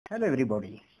Hello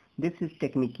everybody, this is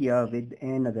Technicya with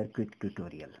another quick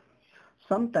tutorial.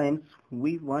 Sometimes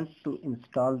we want to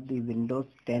install the Windows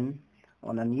 10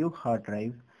 on a new hard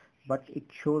drive, but it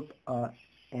shows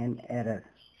an error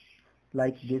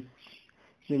like this: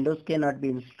 Windows cannot be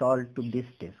installed to this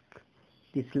disk.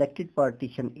 The selected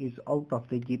partition is out of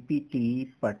the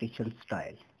GPT partition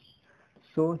style.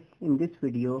 So in this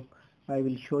video I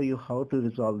will show you how to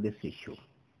resolve this issue.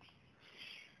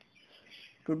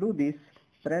 To do this,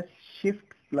 press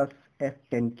Shift plus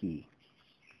F10 key.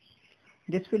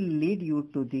 This will lead you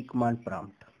to the command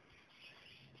prompt.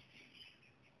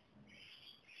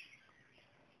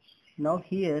 Now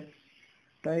here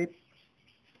type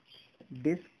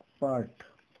DISKPART.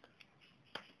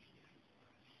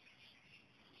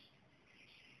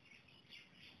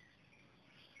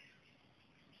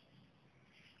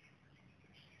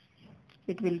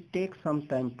 It will take some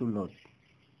time to load.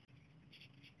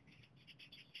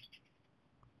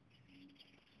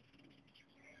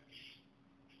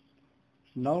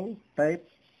 Now type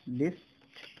list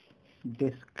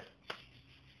disk.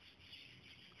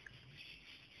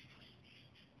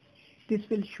 This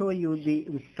will show you the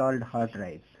installed hard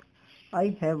drives.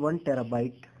 I have 1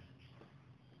 terabyte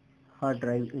hard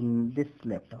drive in this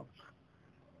laptop.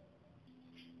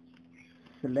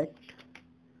 Select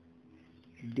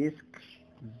disk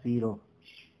 0.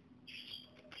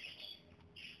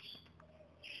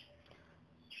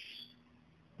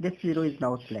 This 0 is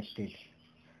now selected.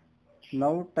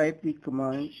 Now type the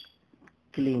command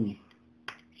clean.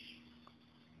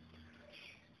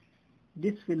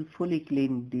 This will fully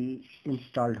clean the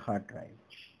installed hard drive.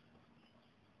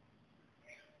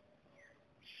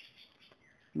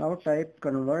 Now type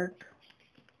convert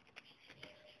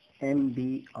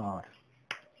MBR.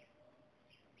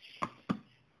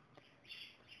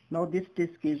 Now this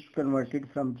disk is converted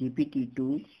from GPT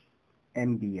to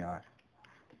MBR.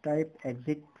 Type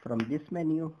exit from this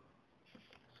menu.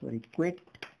 Quit.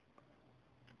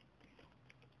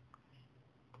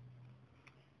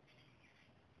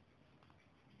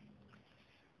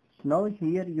 Now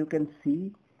here you can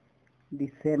see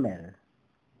the same error.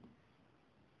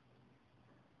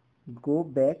 Go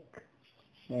back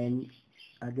and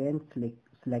again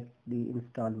select the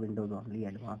install Windows Only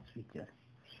Advanced feature.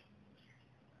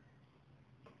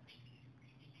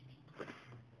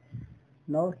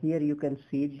 Now here you can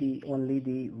see only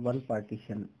the one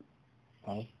partition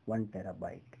of 1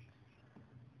 terabyte.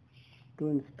 To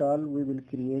install, we will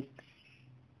create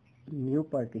new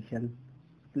partition.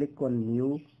 Click on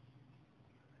new.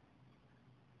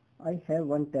 I have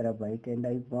 1 terabyte and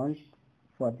I want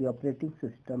for the operating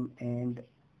system and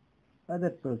other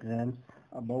programs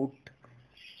about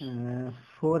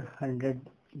 400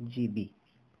 GB.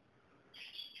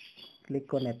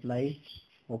 Click on apply.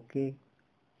 OK.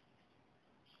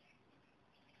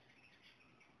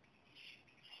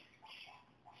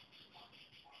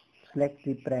 Select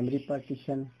the primary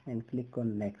partition and click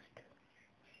on next.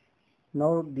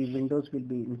 Now the Windows will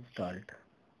be installed.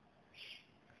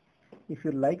 If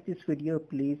you like this video,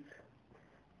 please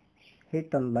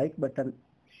hit on like button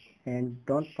and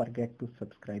don't forget to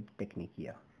subscribe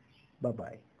Technicya. Bye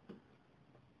bye.